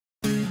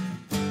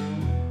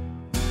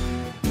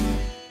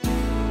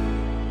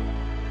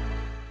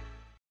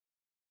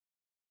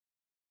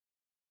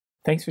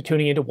Thanks for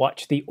tuning in to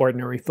watch The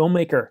Ordinary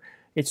Filmmaker.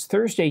 It's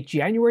Thursday,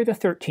 January the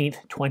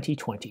 13th,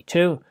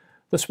 2022.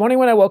 This morning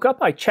when I woke up,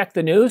 I checked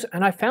the news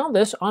and I found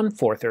this on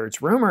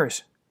 4/3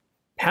 Rumors.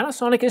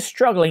 Panasonic is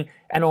struggling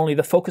and only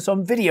the focus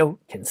on video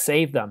can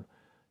save them.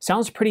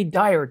 Sounds pretty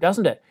dire,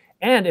 doesn't it?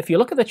 And if you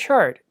look at the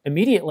chart,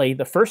 immediately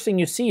the first thing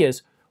you see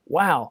is,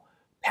 wow,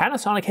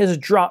 Panasonic has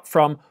dropped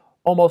from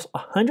almost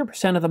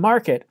 100% of the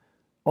market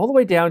all the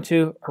way down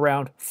to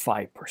around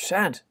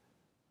 5%,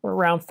 or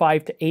around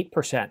 5 to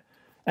 8%.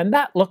 And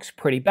that looks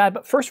pretty bad.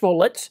 But first of all,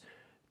 let's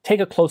take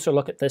a closer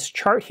look at this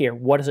chart here.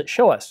 What does it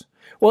show us?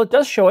 Well, it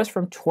does show us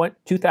from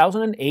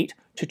 2008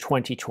 to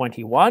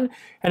 2021,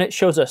 and it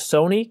shows us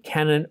Sony,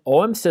 Canon,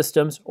 OM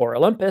Systems, or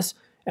Olympus,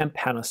 and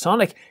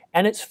Panasonic,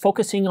 and it's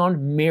focusing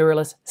on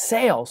mirrorless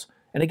sales.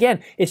 And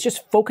again, it's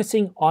just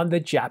focusing on the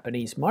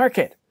Japanese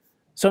market.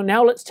 So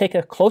now let's take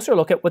a closer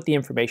look at what the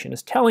information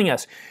is telling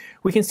us.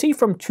 We can see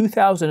from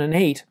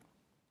 2008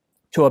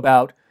 to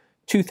about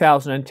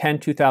 2010,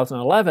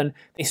 2011,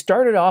 they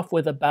started off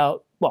with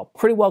about, well,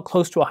 pretty well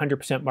close to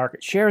 100%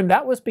 market share, and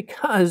that was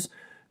because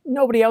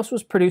nobody else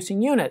was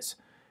producing units.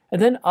 And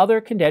then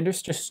other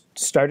contenders just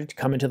started to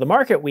come into the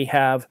market. We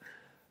have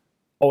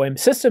OM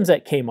Systems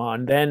that came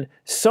on, then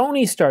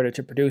Sony started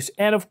to produce,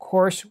 and of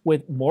course,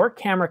 with more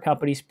camera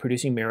companies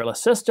producing mirrorless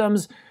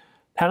systems,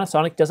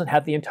 Panasonic doesn't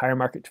have the entire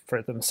market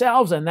for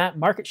themselves, and that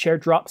market share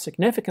dropped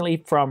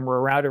significantly from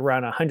around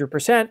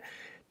 100%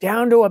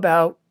 down to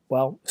about,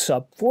 well,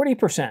 sub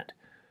 40%.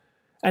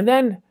 And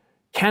then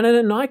Canon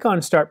and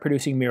Nikon start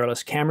producing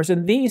mirrorless cameras,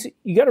 and these,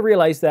 you got to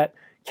realize that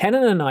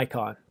Canon and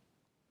Nikon,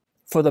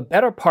 for the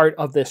better part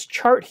of this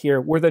chart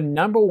here, were the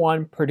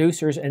 #1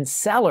 producers and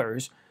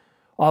sellers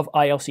of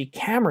ILC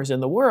cameras in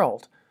the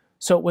world.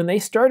 So when they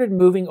started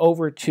moving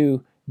over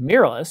to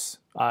mirrorless,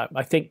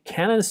 I think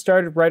Canon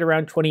started right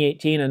around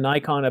 2018 and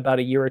Nikon about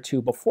a year or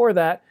two before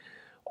that.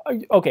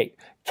 Okay,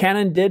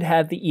 Canon did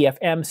have the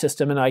EFM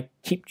system, and I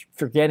keep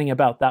forgetting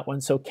about that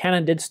one. So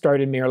Canon did start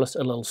in mirrorless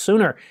a little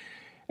sooner.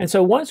 And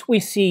so once we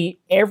see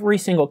every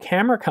single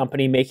camera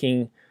company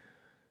making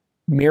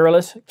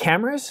mirrorless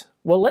cameras,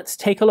 well, let's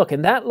take a look.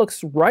 And that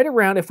looks right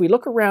around, if we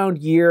look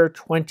around year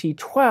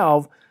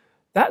 2012,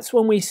 that's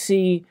when we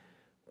see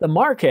the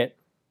market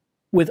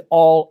with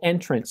all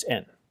entrants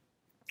in.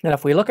 And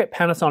if we look at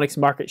Panasonic's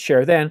market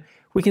share then,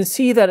 we can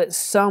see that it's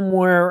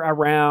somewhere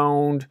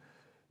around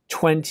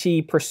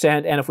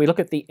 20%, and if we look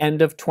at the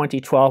end of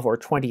 2012 or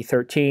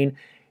 2013,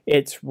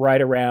 it's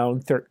right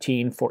around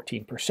 13,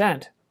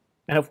 14%.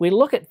 And if we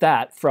look at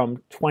that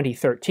from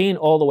 2013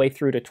 all the way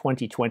through to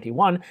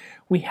 2021,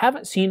 we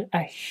haven't seen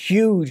a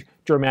huge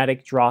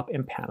dramatic drop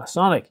in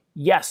Panasonic.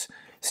 Yes,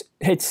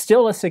 it's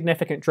still a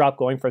significant drop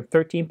going from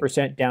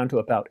 13% down to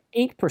about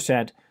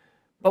 8%,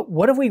 but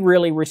what have we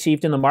really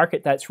received in the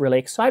market that's really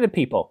excited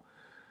people?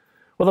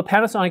 Well, the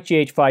Panasonic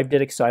GH5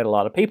 did excite a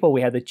lot of people.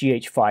 We had the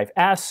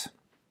GH5S,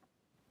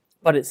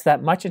 but it's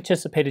that much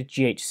anticipated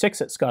GH6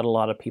 that's got a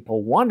lot of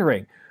people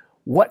wondering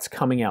what's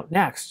coming out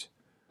next.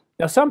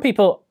 Now, some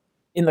people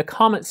in the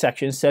comment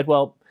section said,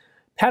 well,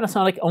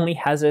 Panasonic only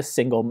has a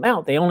single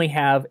mount. They only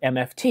have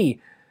MFT.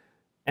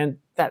 And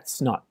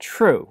that's not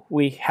true.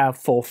 We have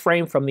full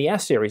frame from the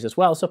S series as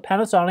well. So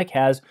Panasonic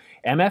has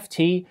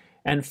MFT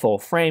and full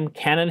frame.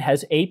 Canon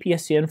has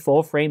APS-C and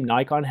full frame.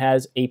 Nikon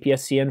has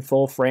APS-C and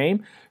full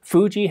frame.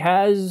 Fuji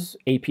has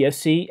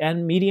APS-C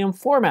and medium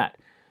format.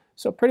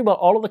 So pretty well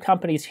all of the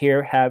companies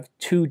here have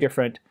two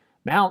different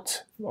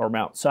mounts or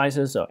mount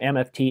sizes, so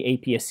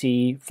MFT,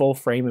 APS-C, full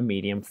frame, and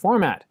medium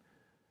format.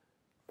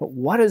 But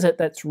what is it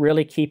that's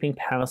really keeping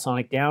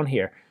Panasonic down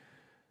here?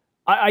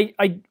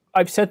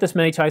 I've said this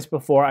many times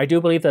before. I do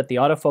believe that the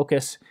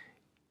autofocus,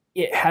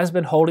 it has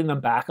been holding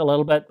them back a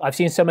little bit. I've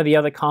seen some of the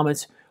other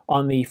comments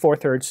on the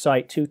 4/3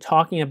 site too,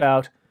 talking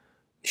about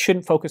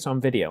shouldn't focus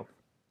on video,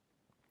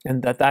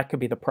 and that could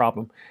be the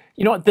problem.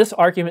 You know what? This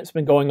argument's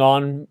been going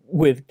on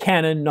with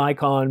Canon,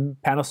 Nikon,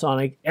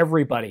 Panasonic,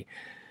 everybody.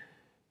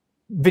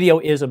 Video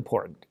is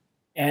important.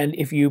 And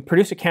if you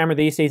produce a camera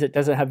these days that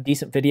doesn't have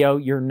decent video,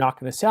 you're not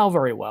going to sell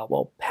very well.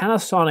 Well,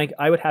 Panasonic,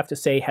 I would have to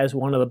say, has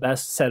one of the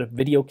best set of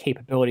video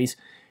capabilities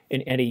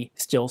in any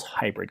stills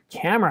hybrid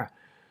camera.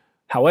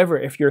 However,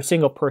 if you're a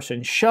single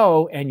person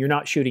show and you're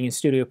not shooting in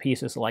studio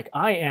pieces like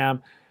I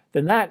am,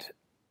 then that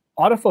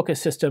autofocus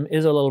system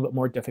is a little bit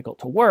more difficult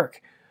to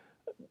work.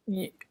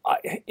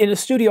 In a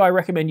studio, I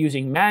recommend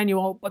using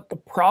manual, but the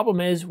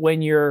problem is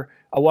when you're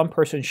a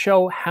one-person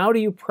show, how do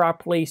you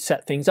properly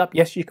set things up?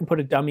 Yes, you can put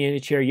a dummy in a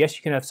chair. Yes,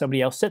 you can have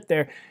somebody else sit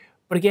there.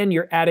 But again,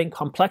 you're adding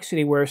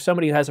complexity where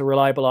somebody who has a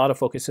reliable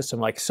autofocus system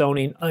like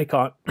Sony,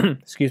 Nikon,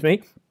 excuse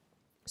me,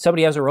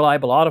 somebody has a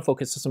reliable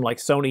autofocus system like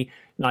Sony,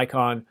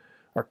 Nikon,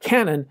 or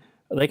Canon,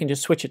 they can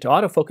just switch it to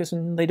autofocus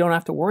and they don't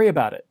have to worry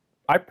about it.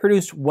 I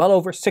produced well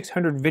over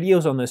 600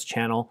 videos on this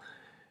channel,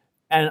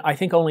 and I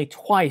think only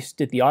twice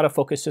did the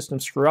autofocus system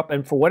screw up,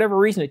 and for whatever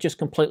reason, it just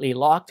completely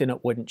locked and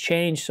it wouldn't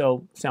change,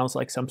 so sounds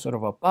like some sort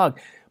of a bug.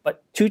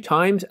 But 2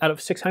 times out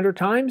of 600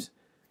 times,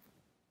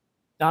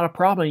 not a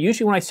problem.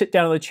 Usually when I sit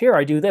down in the chair,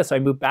 I do this. I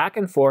move back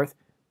and forth,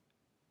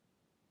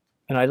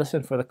 and I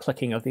listen for the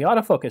clicking of the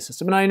autofocus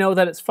system, and I know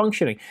that it's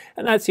functioning.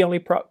 And that's the only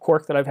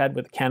quirk that I've had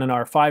with the Canon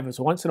R5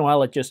 is once in a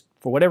while it just,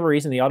 for whatever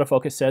reason, the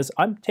autofocus says,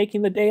 I'm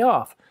taking the day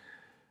off.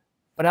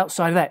 But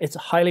outside of that, it's a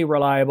highly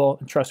reliable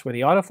and trustworthy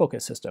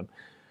autofocus system.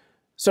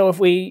 So if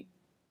we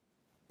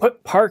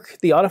park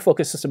the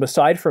autofocus system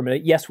aside for a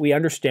minute, yes, we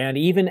understand,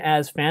 even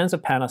as fans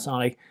of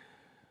Panasonic,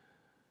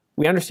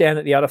 we understand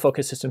that the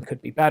autofocus system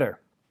could be better.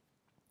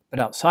 But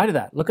outside of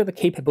that, look at the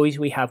capabilities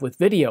we have with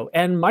video.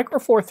 And Micro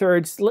Four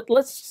Thirds,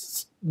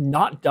 let's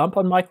not dump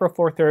on Micro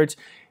Four Thirds.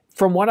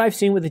 From what I've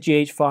seen with the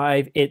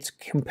GH5, it's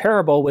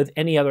comparable with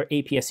any other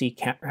APS-C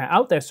camera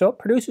out there, so it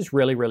produces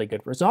really, really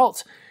good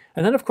results.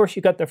 And then, of course,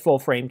 you've got their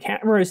full-frame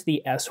cameras,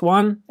 the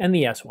S1 and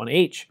the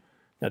S1H.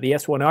 Now, the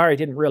S1R I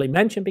didn't really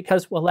mention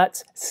because, well,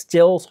 that's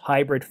still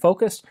hybrid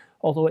focused,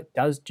 although it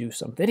does do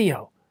some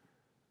video.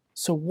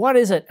 So what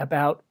is it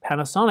about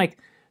Panasonic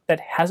that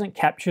hasn't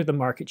captured the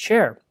market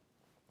share?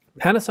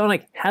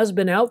 Panasonic has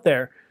been out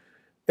there.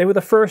 They were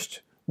the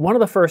first, one of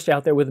the first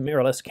out there with a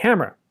mirrorless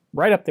camera,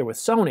 right up there with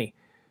Sony.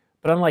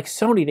 But unlike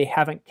Sony, they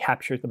haven't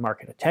captured the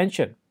market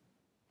attention.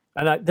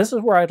 And this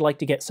is where I'd like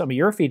to get some of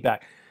your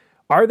feedback.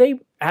 Are they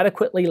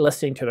adequately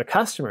listening to their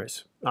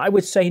customers? I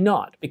would say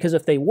not, because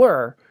if they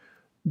were,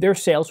 their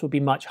sales would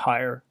be much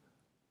higher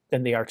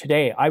than they are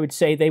today. I would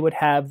say they would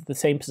have the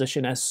same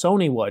position as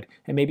Sony would,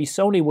 and maybe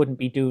Sony wouldn't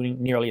be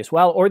doing nearly as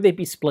well, or they'd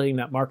be splitting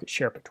that market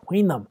share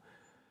between them.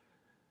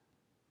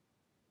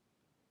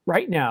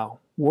 Right now,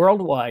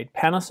 worldwide,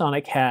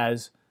 Panasonic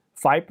has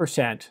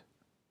 5%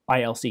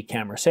 ILC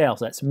camera sales.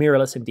 That's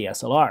mirrorless and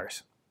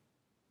DSLRs.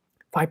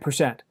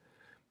 5%.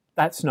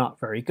 That's not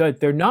very good.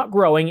 They're not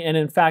growing, and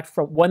in fact,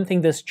 from one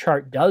thing this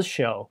chart does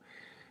show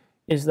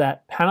is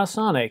that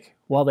Panasonic,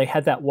 while they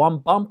had that one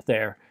bump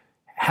there,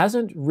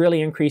 hasn't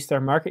really increased their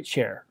market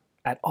share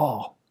at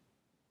all.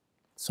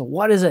 So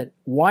what is it?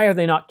 Why are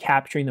they not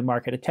capturing the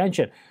market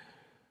attention?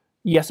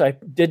 Yes, I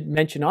did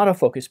mention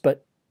autofocus,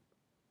 but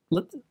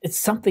it's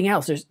something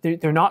else.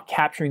 They're not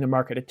capturing the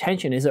market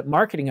attention. Is it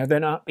marketing? Are they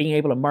not being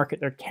able to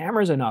market their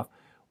cameras enough?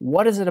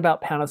 What is it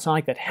about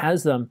Panasonic that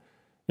has them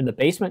in the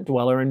basement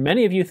dweller? And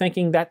many of you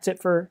thinking that's it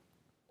for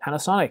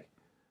Panasonic.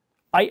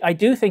 I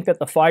do think that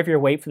the 5-year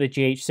wait for the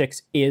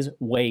GH6 is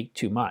way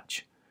too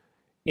much.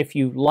 If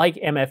you like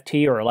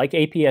MFT or like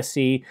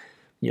APS-C,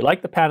 you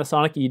like the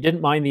Panasonic, you didn't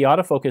mind the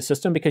autofocus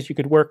system because you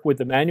could work with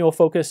the manual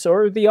focus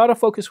or the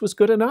autofocus was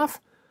good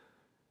enough,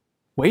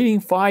 waiting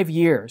 5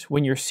 years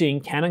when you're seeing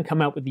Canon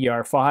come out with the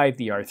R5,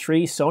 the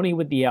R3, Sony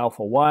with the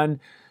Alpha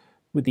 1,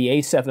 with the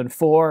A7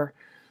 IV,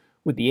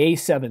 with the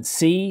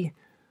A7C,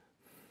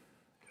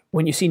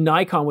 when you see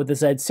Nikon with the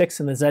Z6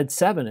 and the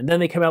Z7, and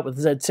then they come out with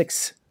the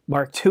Z6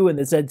 Mark II and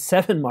the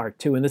Z7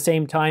 Mark II in the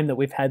same time that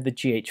we've had the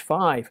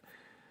GH5,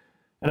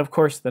 and of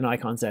course the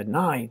Nikon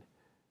Z9.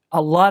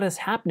 A lot is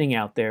happening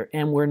out there,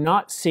 and we're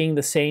not seeing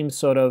the same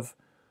sort of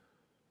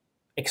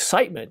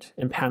excitement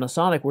in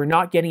Panasonic. We're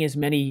not getting as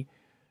many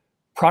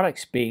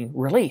products being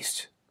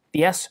released.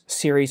 The S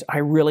series I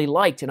really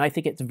liked, and I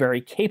think it's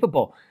very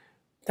capable.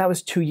 That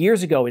was 2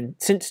 years ago, and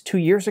since 2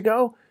 years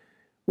ago,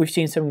 we've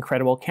seen some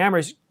incredible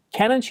cameras.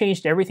 Canon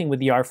changed everything with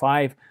the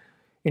R5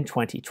 in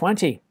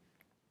 2020.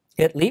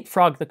 It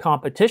leapfrogged the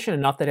competition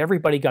enough that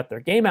everybody got their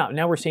game out.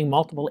 Now we're seeing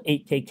multiple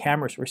 8K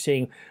cameras. We're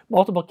seeing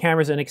multiple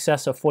cameras in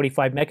excess of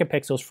 45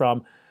 megapixels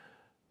from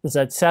the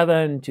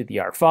Z7 to the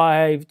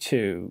R5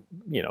 to,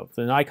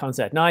 the Nikon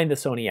Z9, the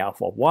Sony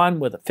Alpha 1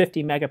 with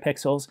 50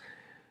 megapixels.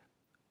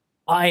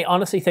 I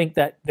honestly think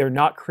that they're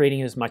not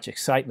creating as much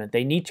excitement.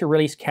 They need to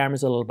release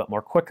cameras a little bit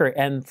more quicker.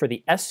 And for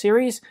the S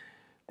series,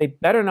 they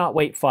better not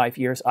wait 5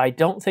 years. I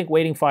don't think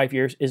waiting 5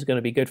 years is going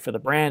to be good for the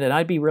brand. And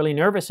I'd be really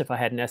nervous if I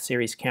had an S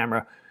series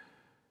camera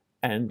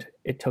and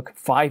it took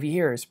 5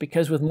 years,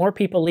 because with more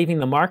people leaving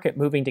the market,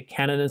 moving to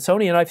Canon and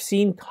Sony, and I've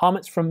seen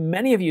comments from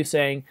many of you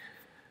saying,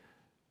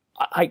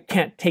 I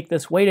can't take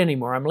this wait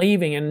anymore, I'm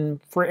leaving.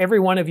 And for every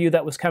one of you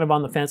that was kind of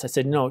on the fence, I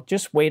said, no,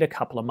 just wait a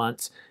couple of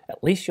months.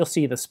 At least you'll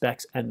see the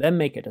specs and then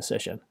make a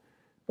decision.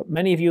 But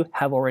many of you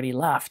have already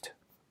left.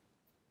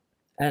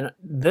 And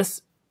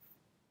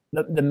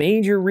the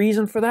major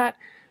reason for that,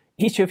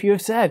 each of you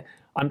have said,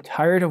 I'm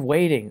tired of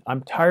waiting.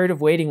 I'm tired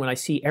of waiting when I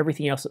see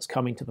everything else that's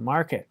coming to the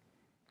market.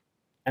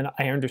 And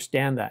I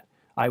understand that.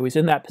 I was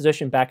in that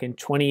position back in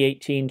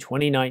 2018,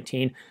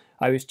 2019.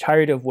 I was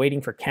tired of waiting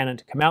for Canon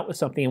to come out with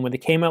something. And when they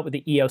came out with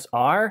the EOS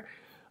R,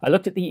 I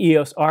looked at the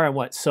EOS R and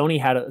what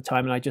Sony had at the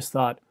time, and I just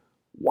thought,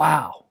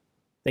 wow,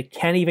 they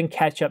can't even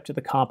catch up to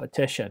the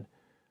competition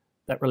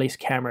that released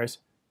cameras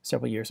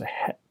several years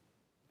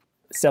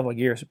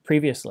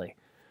previously.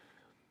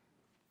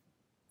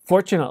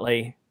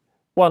 Fortunately,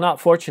 well,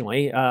 not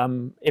fortunately,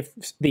 if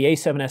the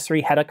A7S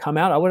III had come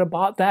out, I would have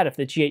bought that. If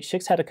the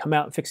GH6 had come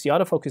out and fixed the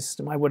autofocus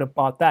system, I would have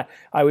bought that.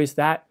 I was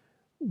that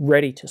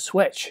ready to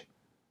switch.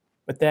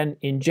 But then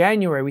in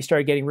January, we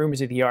started getting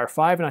rumors of the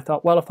R5, and I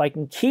thought, well, if I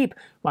can keep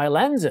my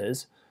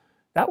lenses,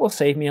 that will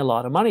save me a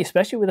lot of money,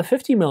 especially with a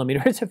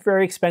 50mm. It's a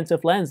very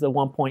expensive lens, the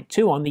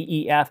 1.2 on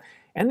the EF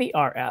and the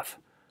RF.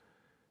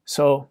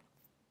 So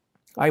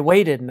I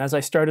waited, and as I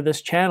started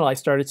this channel, I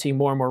started seeing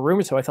more and more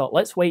rumors, so I thought,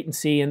 let's wait and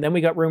see. And then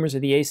we got rumors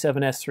of the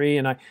A7S III,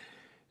 and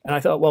I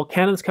thought, well,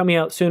 Canon's coming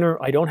out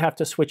sooner. I don't have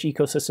to switch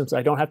ecosystems.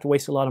 I don't have to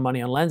waste a lot of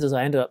money on lenses.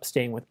 I ended up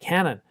staying with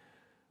Canon.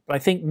 But I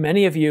think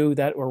many of you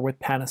that are with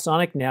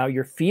Panasonic now,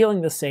 you're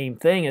feeling the same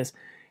thing as,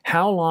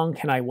 how long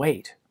can I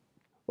wait?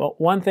 Well,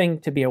 one thing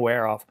to be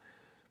aware of,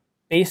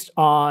 based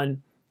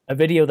on a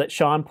video that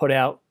Sean put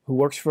out, who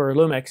works for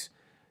Lumix,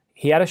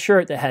 he had a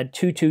shirt that had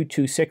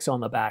 2226 on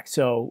the back.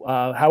 So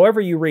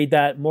however you read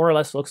that, more or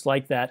less looks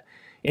like that.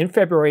 In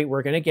February,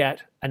 we're going to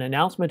get an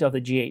announcement of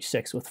the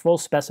GH6 with full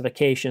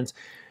specifications.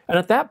 And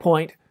at that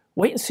point,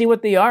 wait and see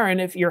what they are. And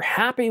if you're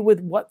happy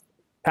with what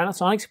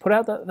Panasonic's put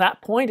out at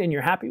that point and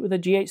you're happy with the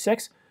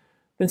GH6,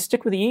 then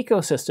stick with the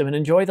ecosystem and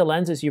enjoy the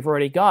lenses you've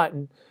already got.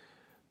 And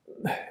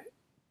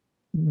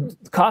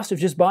the cost of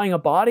just buying a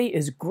body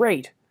is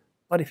great.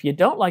 But if you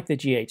don't like the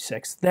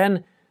GH6,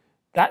 then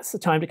that's the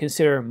time to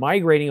consider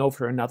migrating over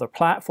to another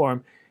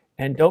platform.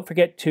 And don't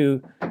forget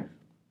to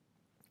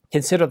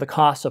consider the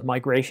cost of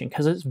migration,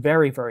 because it's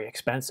very, very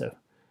expensive.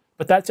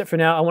 But that's it for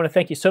now. I want to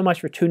thank you so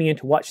much for tuning in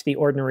to watch The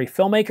Ordinary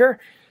Filmmaker.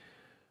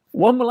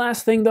 One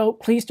last thing though,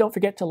 please don't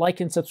forget to like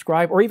and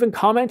subscribe, or even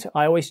comment.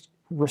 I always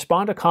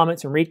respond to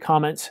comments and read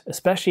comments,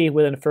 especially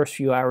within the first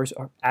few hours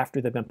or after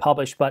they've been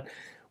published. But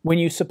when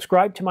you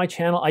subscribe to my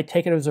channel, I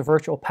take it as a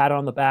virtual pat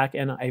on the back,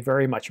 and I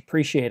very much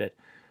appreciate it.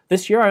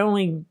 This year, I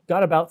only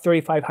got about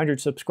 3,500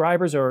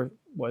 subscribers, or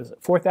was it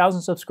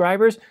 4,000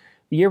 subscribers?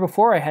 The year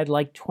before, I had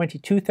like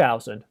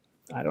 22,000.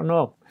 I don't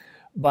know.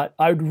 But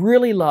I'd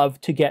really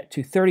love to get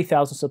to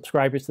 30,000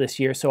 subscribers this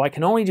year, so I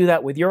can only do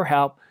that with your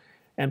help.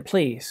 And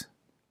please,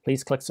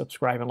 please click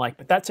subscribe and like.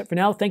 But that's it for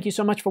now. Thank you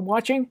so much for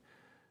watching.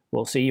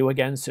 We'll see you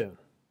again soon.